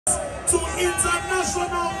to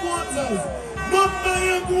international waters. Not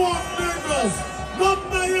Mayengu of Lagos, not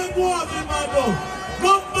Mayengu of Ibadan,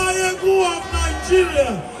 not Mayengu of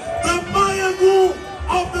Nigeria, the Mayengu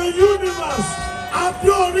of the universe,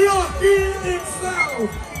 Abiorioki himself.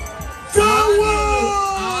 Jawa!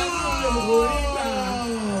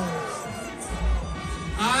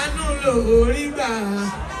 Anu lo oriba.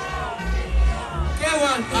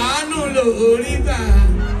 Kewan anu lo oriba.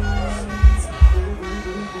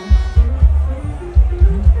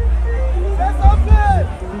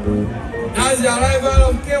 As the arrival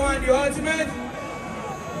of K1 the ultimate,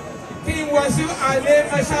 King Wasu Ale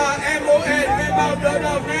Masha MON, member of the Order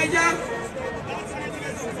of Niger.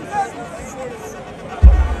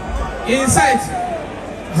 Inside.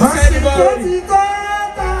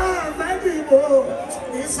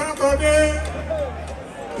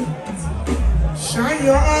 Shine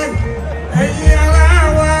your eye,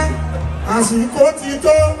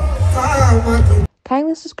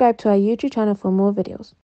 Kindly subscribe to our YouTube channel for more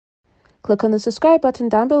videos. Click on the subscribe button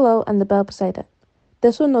down below and the bell beside it.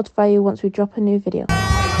 This will notify you once we drop a new video.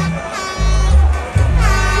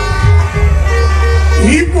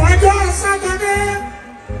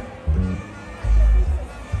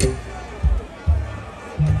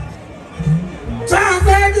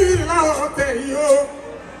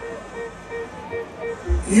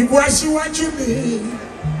 Ibo aṣíwájú ni,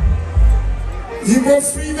 Ibo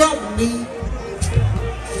freedom ni,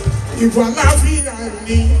 Ibo àlàáfíà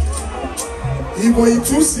ni, Ibo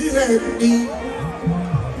ìtúsílẹ̀ ni.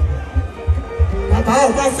 Bàbá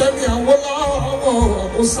Ọbáfẹ́mi Awólọ́wọ̀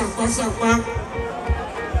ó sàpásàpá.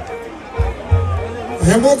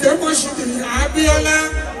 Ẹ̀mọ́kẹ́mọ́ṣùdì Abíọ́lá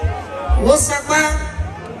ó sàpá.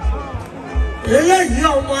 Eléyìí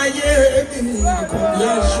ọmọ ayé ni Àkànbí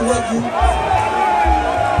aṣíwájú.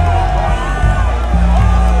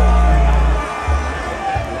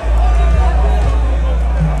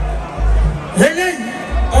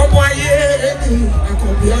 Ọmọ ayé ni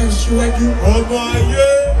Àkànbí aṣíwájú. Ọmọ ayé.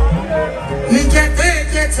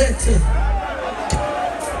 Ìjẹ́tẹ̀jẹ́tẹ̀tẹ̀.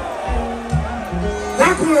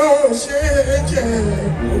 Lákùrọ̀ ṣe é jẹ́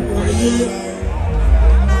ọmọ ayé.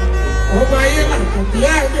 Ọmọ ayé l'Àkànbí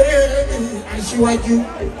ayé ni aṣíwájú.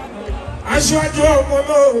 Aṣíwájú ọmọ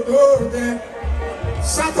lóòdòdè.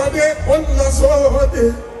 Sátọ̀dé ó ń lọ sóde.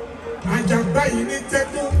 Àjàgbá yìí ní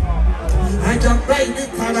Tẹ́kú. Àjàgbá yìí ní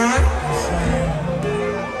Kàrá.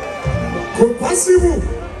 Kò pọ́sibù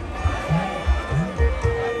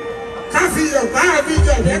ká fi yọ̀bá àbí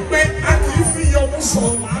jọ̀dẹ́ pé a kì í fi yọ̀mú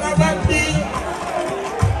sọ̀rọ̀ arábá bí.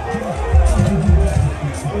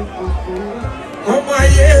 Ọmọ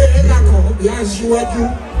ayé l'Àkànbí aṣíwájú.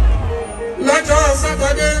 Lọ́jọ́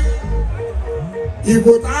Sátọ́dé,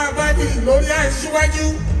 ìbò tá a bá ní lórí aṣíwájú,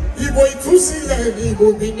 ìbò ìtúsílẹ̀ ní ìbò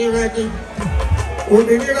òmìnira ni.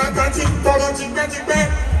 Òmìnira ta ti ń tọrọ tipẹ́tipẹ́.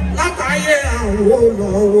 I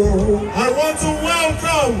want to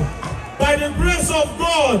welcome, by the grace of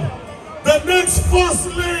God, the next First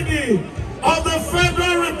Lady of the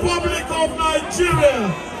Federal Republic of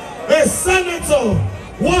Nigeria, a Senator,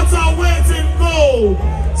 what a waiting goal,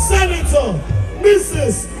 Senator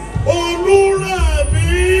Mrs.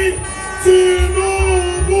 Remi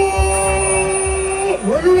Tinubu.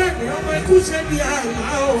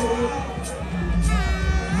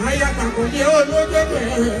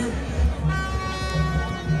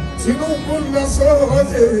 Tinubu lọ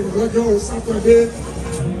sóde lọ́jọ́ Sátọ̀dé.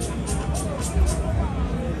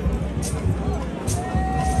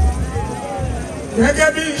 Gẹ́gẹ́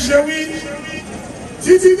bí ìṣe wí,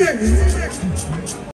 títí dèní,